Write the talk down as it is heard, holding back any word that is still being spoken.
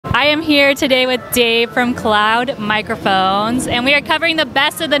I am here today with Dave from Cloud Microphones, and we are covering the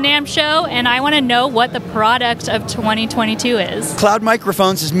best of the NAMM show, and I want to know what the product of 2022 is. Cloud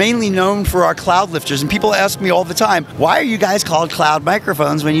Microphones is mainly known for our cloud lifters, and people ask me all the time, why are you guys called Cloud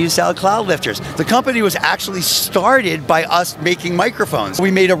Microphones when you sell cloud lifters? The company was actually started by us making microphones.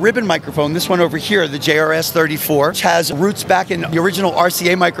 We made a ribbon microphone, this one over here, the JRS 34, which has roots back in the original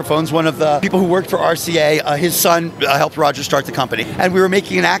RCA microphones. One of the people who worked for RCA, his son helped Roger start the company. And we were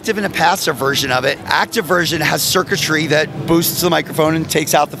making an active and a passive version of it. Active version has circuitry that boosts the microphone and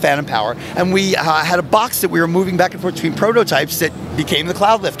takes out the phantom power. And we had a box that we were moving back and forth between prototypes that became the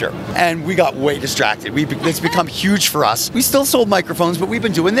cloud lifter. And we got way distracted. It's become huge for us. We still sold microphones, but we've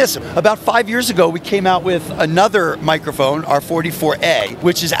been doing this. About 5 years ago, we came out with another microphone, our 44A,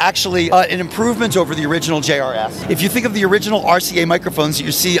 which is actually an improvement over the original JRS. If you think of the original RCA microphones,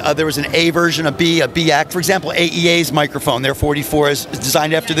 you see there was an A version, a B, a BX. For example, AEA's microphone, their 44 is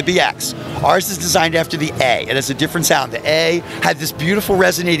designed after the BX. Ours is designed after the A. It has a different sound. The A had this beautiful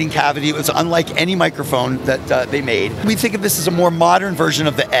resonating cavity. It was unlike any microphone that they made. We think of this as a more modern version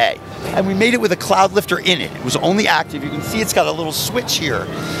of the A. And we made it with a cloud lifter in it. It was only active. You can see it's got a little switch here.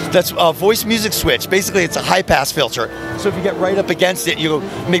 That's a voice music switch. Basically, it's a high pass filter. So if you get right up against it, you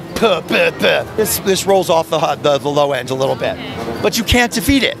make puh, puh, puh. This rolls off the low end a little bit. But you can't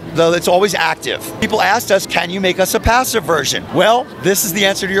defeat it, though it's always active. People asked us, can you make us a passive version? Well, this is the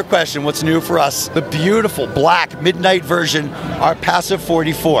answer to your question. What's new for us? The beautiful black midnight version, our passive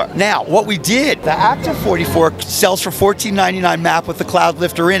 44. Now, what we did, the active 44 sells for $14.99 MAP with the cloud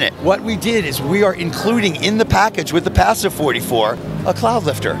lifter in it. What we did is we are including in the package with the passive 44 a cloud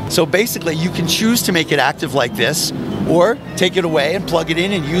lifter. So basically, you can choose to make it active like this, or take it away and plug it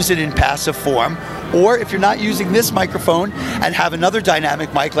in and use it in passive form. Or if you're not using this microphone and have another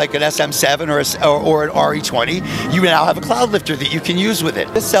dynamic mic like an SM7 or an RE20, you now have a cloud lifter that you can use with it.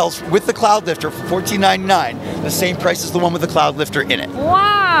 This sells with the cloud lifter for $14.99, the same price as the one with the cloud lifter in it.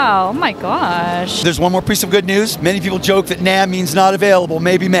 Wow, oh my gosh. There's one more piece of good news. Many people joke that NAMM means not available,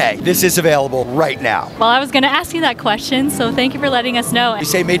 maybe may. This is available right now. Well, I was going to ask you that question, so thank you for letting us know. We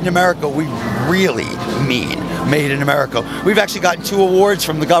say made in America, we really mean made in America. We've actually gotten 2 awards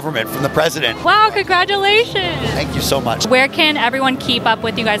from the government, from the president. Wow, congratulations. Thank you so much. Where can everyone keep up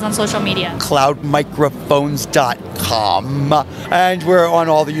with you guys on social media? Cloudmicrophones.com. And we're on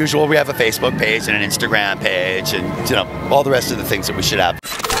all the usual. We have a Facebook page and an Instagram page and all the rest of the things that we should have.